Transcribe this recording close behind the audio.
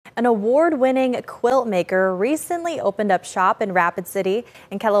An award-winning quilt maker recently opened up shop in Rapid City,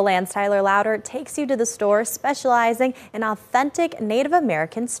 and KELOLAND's Tyler Louder takes you to the store specializing in authentic Native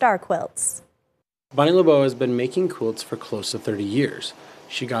American star quilts. Bonnie LeBeau has been making quilts for close to 30 years.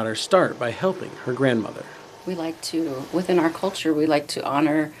 She got her start by helping her grandmother. We like to, within our culture, we like to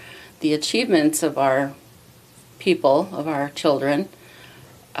honor the achievements of our people, of our children,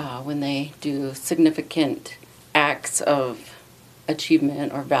 when they do significant acts of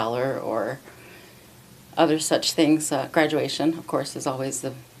achievement or valor or other such things. Graduation, of course, is always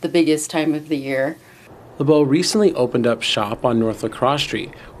the biggest time of the year. LeBeau recently opened up shop on North La Crosse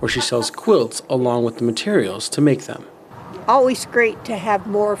Street, where she sells quilts along with the materials to make them. Always great to have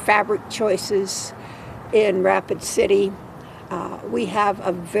more fabric choices in Rapid City. We have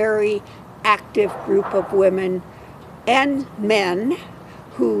a very active group of women and men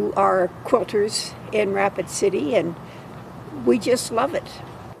who are quilters in Rapid City, and we just love it.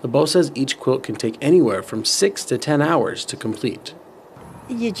 LeBeau says each quilt can take anywhere from 6 to 10 hours to complete.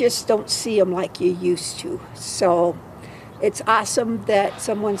 You just don't see them like you used to. So it's awesome that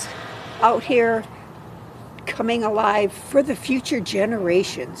someone's out here coming alive for the future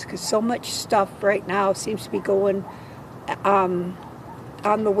generations, because so much stuff right now seems to be going on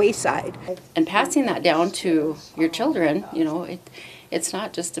the wayside. And passing that down to your children, you know, it's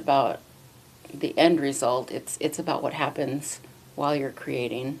not just about the end result, it's about what happens while you're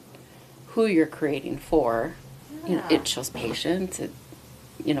creating, who you're creating for. You know, it shows patience,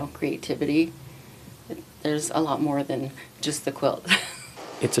 creativity. There's a lot more than just the quilt.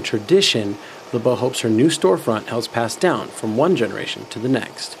 It's a tradition LeBeau hopes her new storefront helps pass down from one generation to the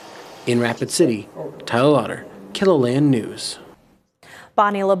next. In Rapid City, Tyler Louder, KELOLAND News.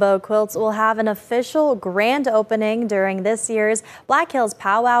 Bonnie LeBeau Quilts will have an official grand opening during this year's Black Hills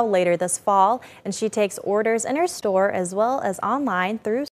Powwow later this fall, and she takes orders in her store as well as online through